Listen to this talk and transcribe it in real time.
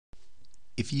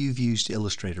If you've used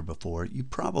Illustrator before, you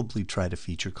probably tried a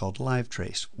feature called Live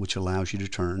Trace, which allows you to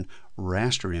turn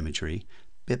raster imagery,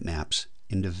 bitmaps,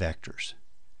 into vectors.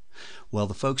 Well,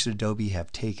 the folks at Adobe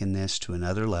have taken this to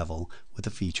another level with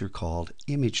a feature called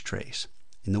Image Trace.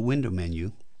 In the window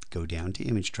menu, go down to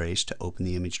Image Trace to open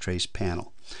the Image Trace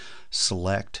panel.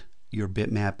 Select your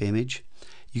bitmap image.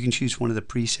 You can choose one of the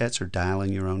presets or dial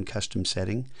in your own custom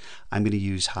setting. I'm going to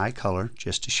use high color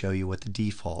just to show you what the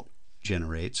default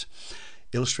generates.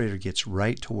 Illustrator gets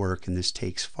right to work, and this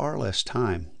takes far less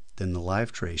time than the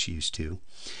Live Trace used to.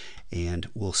 And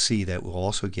we'll see that we'll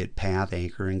also get path,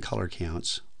 anchor, and color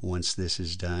counts once this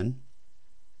is done.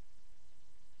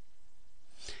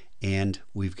 And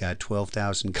we've got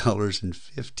 12,000 colors and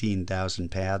 15,000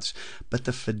 paths, but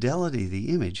the fidelity of the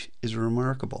image is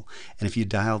remarkable. And if you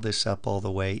dial this up all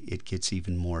the way, it gets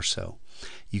even more so.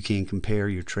 You can compare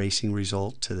your tracing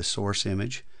result to the source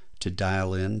image to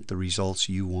dial in the results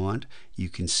you want. You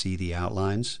can see the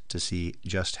outlines to see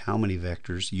just how many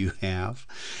vectors you have.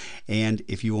 And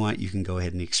if you want, you can go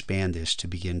ahead and expand this to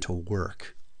begin to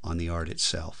work on the art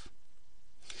itself.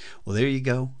 Well, there you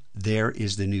go. There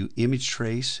is the new image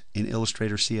trace in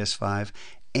Illustrator CS5,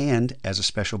 and as a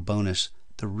special bonus,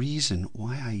 the reason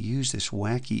why I use this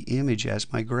wacky image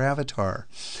as my gravatar.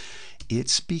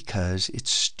 It's because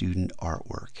it's student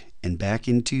artwork. And back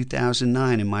in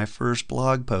 2009, in my first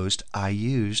blog post, I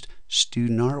used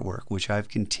student artwork, which I've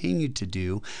continued to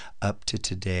do up to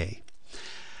today.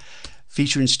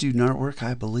 Featuring student artwork,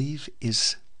 I believe,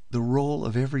 is the role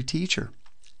of every teacher.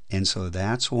 And so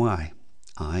that's why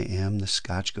I am the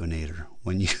Scotchgonator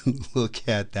when you look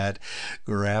at that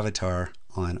gravatar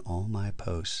on all my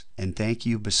posts. And thank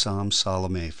you, Bassam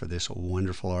Salome, for this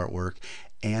wonderful artwork,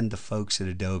 and the folks at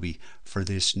Adobe for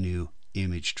this new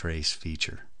image trace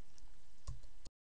feature.